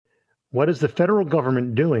What is the federal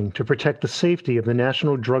government doing to protect the safety of the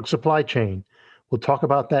national drug supply chain? We'll talk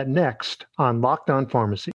about that next on Locked On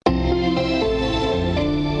Pharmacy.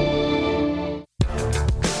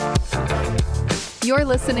 You're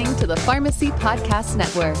listening to the Pharmacy Podcast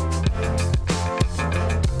Network.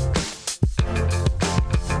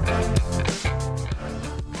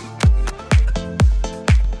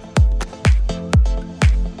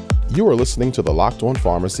 You are listening to the Locked On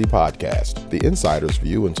Pharmacy Podcast, the insider's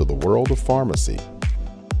view into the world of pharmacy.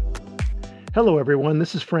 Hello, everyone.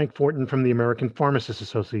 This is Frank Fortin from the American Pharmacists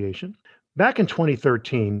Association. Back in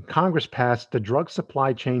 2013, Congress passed the Drug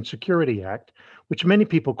Supply Chain Security Act, which many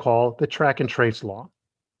people call the Track and Trace Law.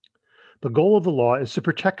 The goal of the law is to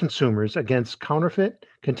protect consumers against counterfeit,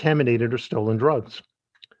 contaminated, or stolen drugs.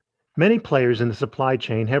 Many players in the supply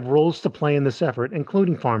chain have roles to play in this effort,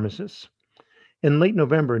 including pharmacists. In late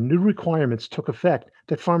November, new requirements took effect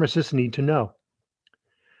that pharmacists need to know.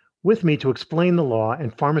 With me to explain the law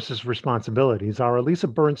and pharmacists' responsibilities are Elisa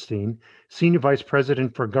Bernstein, Senior Vice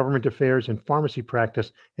President for Government Affairs and Pharmacy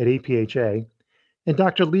Practice at APHA, and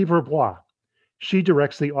Dr. Lee Verbois. She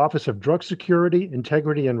directs the Office of Drug Security,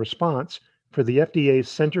 Integrity, and Response for the FDA's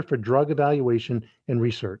Center for Drug Evaluation and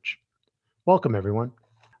Research. Welcome, everyone.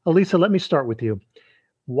 Elisa, let me start with you.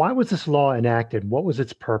 Why was this law enacted? What was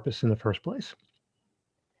its purpose in the first place?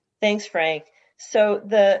 Thanks, Frank. So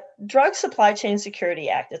the Drug Supply Chain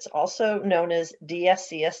Security Act, it's also known as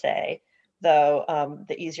DSCSA, though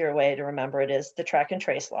the easier way to remember it is the Track and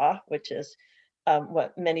Trace Law, which is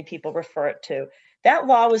what many people refer it to. That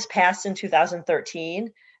law was passed in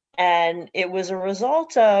 2013, and it was a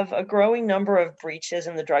result of a growing number of breaches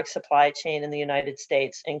in the drug supply chain in the United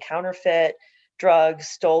States, and counterfeit drugs,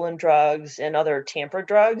 stolen drugs, and other tampered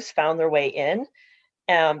drugs found their way in.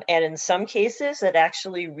 And in some cases, it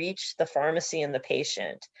actually reached the pharmacy and the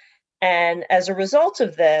patient. And as a result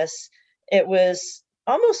of this, it was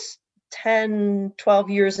almost 10, 12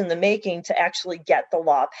 years in the making to actually get the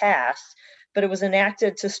law passed. But it was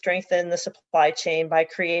enacted to strengthen the supply chain by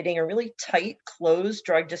creating a really tight, closed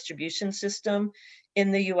drug distribution system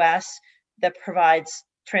in the US that provides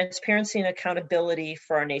transparency and accountability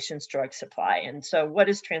for our nation's drug supply. And so what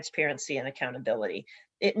is transparency and accountability?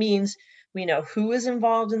 It means we know who is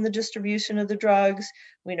involved in the distribution of the drugs,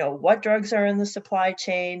 we know what drugs are in the supply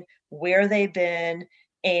chain, where they've been,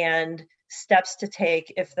 and steps to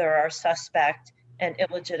take if there are suspect and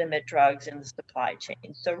illegitimate drugs in the supply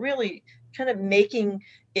chain. So really kind of making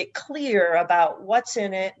it clear about what's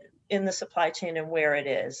in it in the supply chain and where it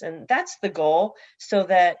is. And that's the goal, so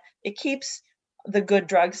that it keeps the good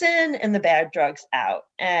drugs in and the bad drugs out.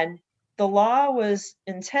 And the law was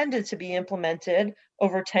intended to be implemented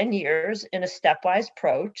over 10 years in a stepwise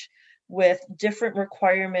approach, with different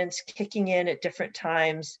requirements kicking in at different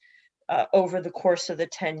times over the course of the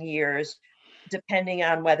 10 years, depending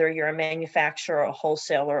on whether you're a manufacturer, a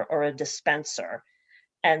wholesaler, or a dispenser.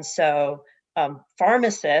 And so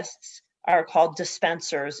pharmacists are called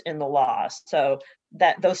dispensers in the law, so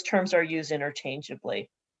that those terms are used interchangeably.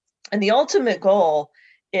 And the ultimate goal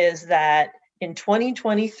is that in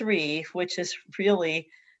 2023, which is really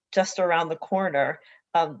just around the corner,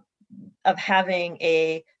 of having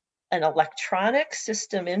an electronic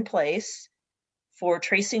system in place for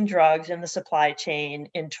tracing drugs in the supply chain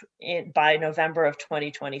by November of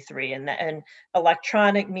 2023. And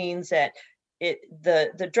electronic means that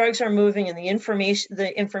the drugs are moving and the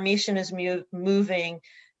information is moving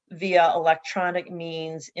via electronic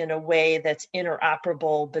means in a way that's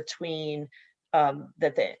interoperable between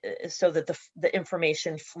so that the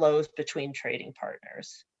information flows between trading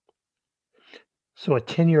partners. So a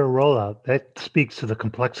 10-year rollout, that speaks to the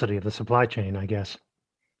complexity of the supply chain, I guess.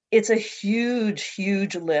 It's a huge,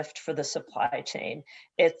 huge lift for the supply chain.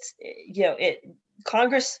 It's,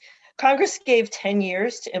 Congress gave 10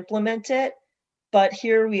 years to implement it, but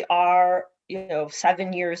here we are,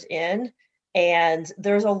 7 years in, and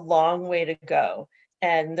there's a long way to go.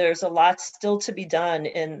 And there's a lot still to be done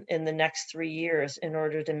in the next 3 years in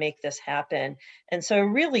order to make this happen. And so it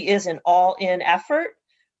really is an all-in effort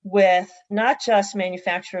with not just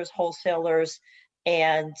manufacturers, wholesalers,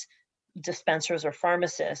 and dispensers or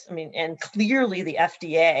pharmacists. I mean, and clearly the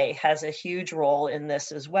FDA has a huge role in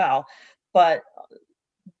this as well, but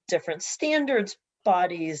different standards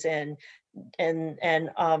bodies and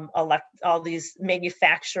all these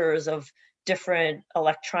manufacturers of different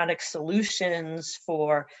electronic solutions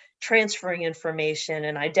for transferring information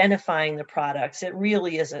and identifying the products. It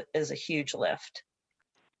really is a huge lift.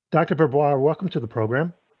 Dr. Verbois, welcome to the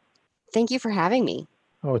program. Thank you for having me.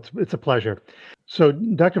 Oh, it's a pleasure. So,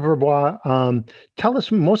 Dr. Verbois, tell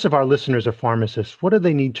us, most of our listeners are pharmacists. What do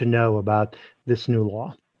they need to know about this new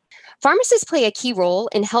law? Pharmacists play a key role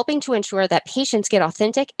in helping to ensure that patients get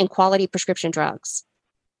authentic and quality prescription drugs.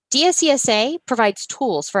 DSCSA provides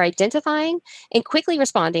tools for identifying and quickly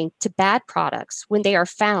responding to bad products when they are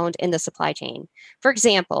found in the supply chain. For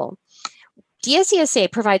example,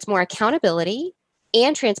 DSCSA provides more accountability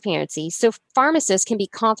and transparency so pharmacists can be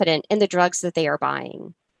confident in the drugs that they are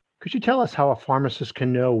buying. Could you tell us how a pharmacist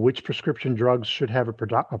can know which prescription drugs should have a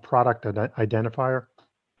product identifier?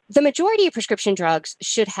 The majority of prescription drugs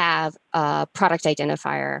should have a product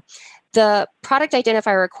identifier. The product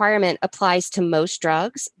identifier requirement applies to most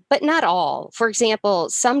drugs, but not all. For example,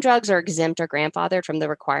 some drugs are exempt or grandfathered from the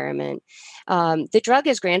requirement. The drug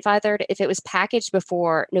is grandfathered if it was packaged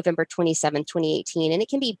before November 27, 2018, and it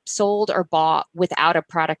can be sold or bought without a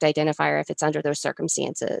product identifier if it's under those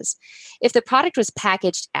circumstances. If the product was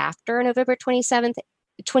packaged after November 27th,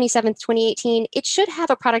 2018, it should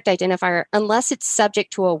have a product identifier unless it's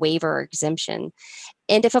subject to a waiver or exemption.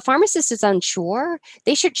 And if a pharmacist is unsure,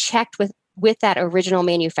 they should check with that original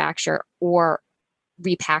manufacturer or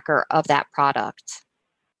repacker of that product.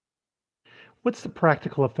 What's the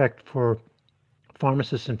practical effect for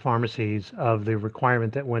pharmacists and pharmacies of the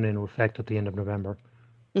requirement that went into effect at the end of November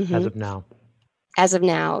as of now? As of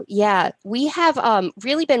now, yeah, we have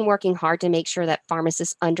really been working hard to make sure that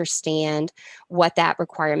pharmacists understand what that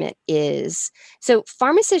requirement is. So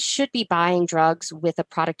pharmacists should be buying drugs with a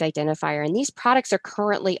product identifier, and these products are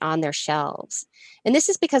currently on their shelves. And this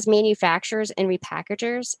is because manufacturers and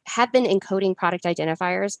repackagers have been encoding product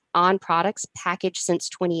identifiers on products packaged since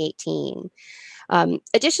 2018.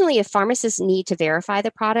 Additionally, if pharmacists need to verify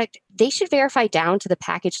the product, they should verify down to the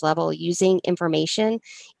package level using information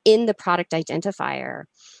in the product identifier.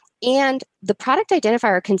 And the product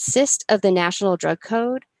identifier consists of the National Drug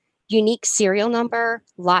Code, unique serial number,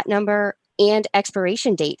 lot number, and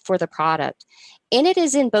expiration date for the product. And it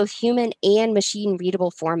is in both human and machine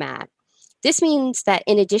readable format. This means that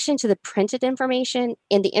in addition to the printed information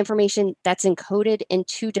and the information that's encoded in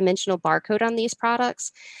two-dimensional barcode on these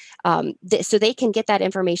products, so they can get that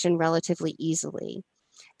information relatively easily.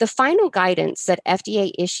 The final guidance that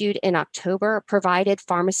FDA issued in October provided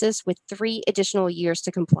pharmacists with 3 additional years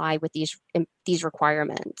to comply with these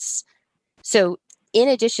requirements. So in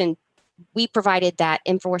addition, we provided that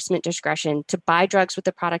enforcement discretion to buy drugs with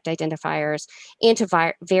the product identifiers and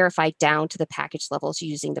to verify down to the package levels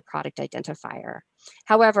using the product identifier.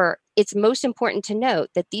 However, it's most important to note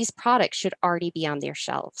that these products should already be on their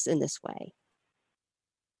shelves in this way.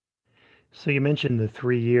 So you mentioned the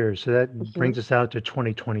 3 years, so that brings us out to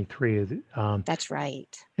 2023. That's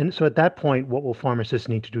right. And so at that point, what will pharmacists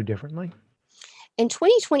need to do differently? In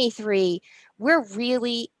 2023, we're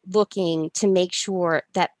really looking to make sure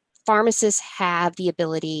that pharmacists have the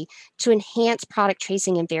ability to enhance product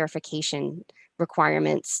tracing and verification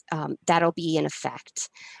requirements that'll be in effect.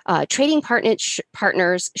 Trading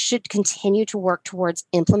partners should continue to work towards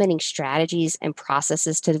implementing strategies and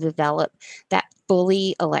processes to develop that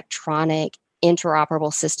fully electronic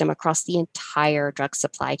interoperable system across the entire drug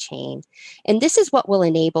supply chain. And this is what will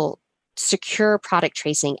enable secure product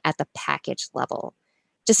tracing at the package level.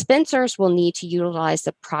 Dispensers will need to utilize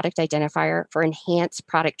the product identifier for enhanced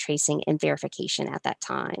product tracing and verification at that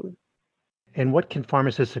time. And what can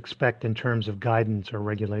pharmacists expect in terms of guidance or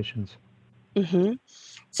regulations?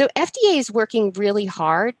 So FDA is working really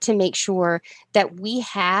hard to make sure that we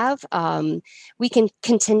can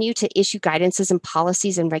continue to issue guidances and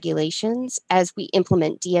policies and regulations as we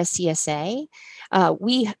implement DSCSA.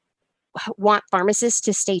 We want pharmacists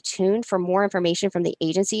to stay tuned for more information from the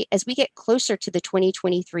agency as we get closer to the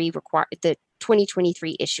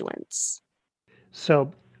 2023 issuance.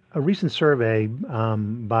 So a recent survey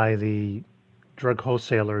by the Drug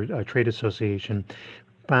Wholesaler Trade Association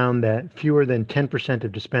found that fewer than 10%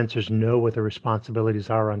 of dispensers know what their responsibilities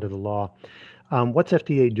are under the law. What's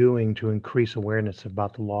FDA doing to increase awareness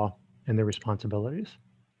about the law and their responsibilities?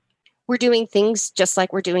 We're doing things just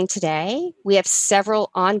like we're doing today. We have several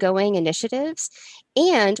ongoing initiatives,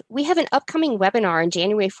 and we have an upcoming webinar on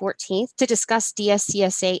January 14th to discuss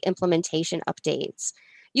DSCSA implementation updates.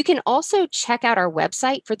 You can also check out our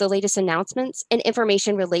website for the latest announcements and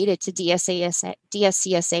information related to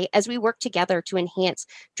DSCSA as we work together to enhance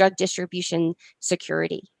drug distribution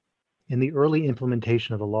security. In the early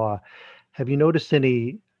implementation of the law, have you noticed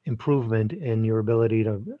any improvement in your ability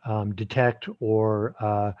to detect or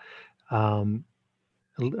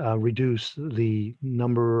reduce the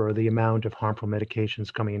number or the amount of harmful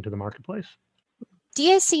medications coming into the marketplace?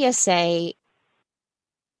 DSCSA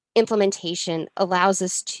implementation will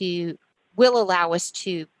allow us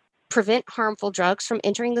to prevent harmful drugs from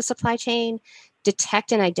entering the supply chain,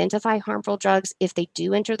 detect and identify harmful drugs if they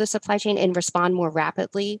do enter the supply chain, and respond more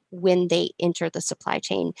rapidly when they enter the supply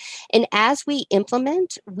chain. And as we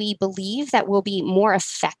implement, we believe that we'll be more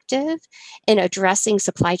effective in addressing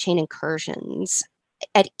supply chain incursions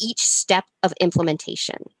at each step of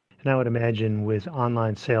implementation. And I would imagine with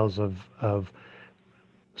online sales of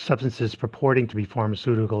substances purporting to be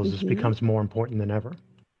pharmaceuticals, this becomes more important than ever.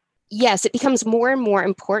 Yes, it becomes more and more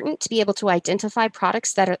important to be able to identify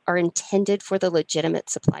products that are intended for the legitimate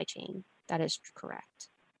supply chain. That is correct.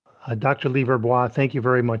 Dr. Lee Verbois, thank you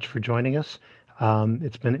very much for joining us.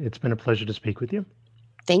 It's been a pleasure to speak with you.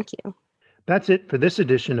 Thank you. That's it for this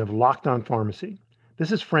edition of Locked On Pharmacy.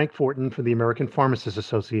 This is Frank Fortin for the American Pharmacists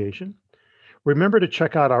Association. Remember to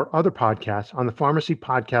check out our other podcasts on the Pharmacy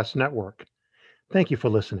Podcast Network. Thank you for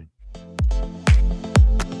listening.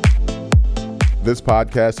 This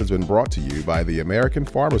podcast has been brought to you by the American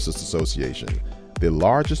Pharmacists Association, the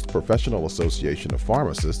largest professional association of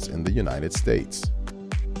pharmacists in the United States.